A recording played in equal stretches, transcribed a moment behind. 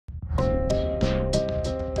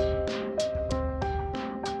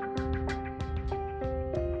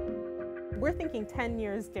we're thinking 10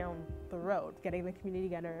 years down the road, getting the community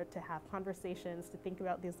together to have conversations, to think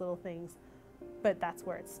about these little things, but that's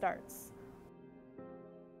where it starts.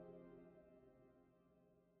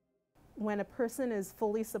 When a person is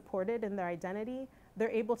fully supported in their identity,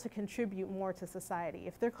 they're able to contribute more to society.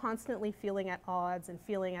 If they're constantly feeling at odds and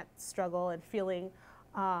feeling at struggle and feeling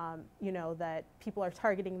that people are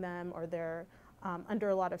targeting them or they're under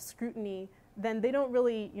a lot of scrutiny, then they don't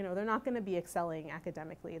really, they're not going to be excelling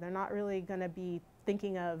academically. They're not really going to be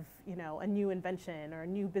thinking of, a new invention or a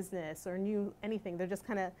new business or new anything. They're just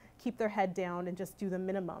kind of keep their head down and just do the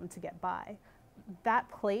minimum to get by. That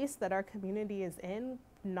place that our community is in,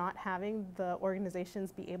 not having the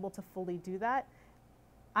organizations be able to fully do that,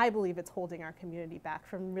 I believe it's holding our community back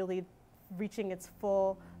from really reaching its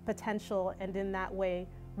full potential, and in that way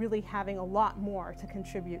really having a lot more to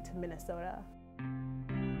contribute to Minnesota.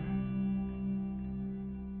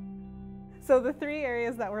 So the three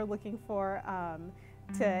areas that we're looking for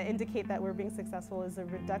to indicate that we're being successful is a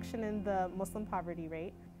reduction in the Muslim poverty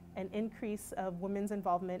rate, an increase of women's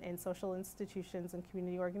involvement in social institutions and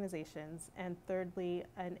community organizations, and thirdly,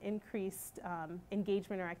 an increased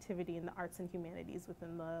engagement or activity in the arts and humanities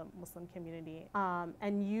within the Muslim community,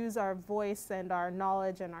 and use our voice and our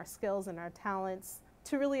knowledge and our skills and our talents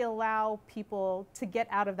to really allow people to get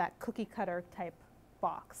out of that cookie cutter type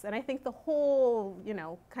box. And I think the whole,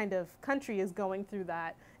 kind of country is going through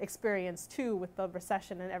that experience too with the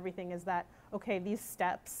recession and everything, is that, okay, these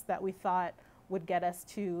steps that we thought would get us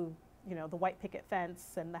to, the white picket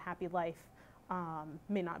fence and the happy life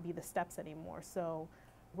may not be the steps anymore. So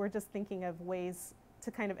we're just thinking of ways to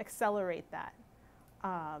kind of accelerate that,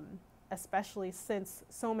 especially since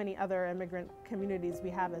so many other immigrant communities we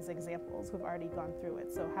have as examples who've already gone through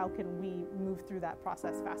it. So how can we move through that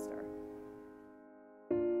process faster?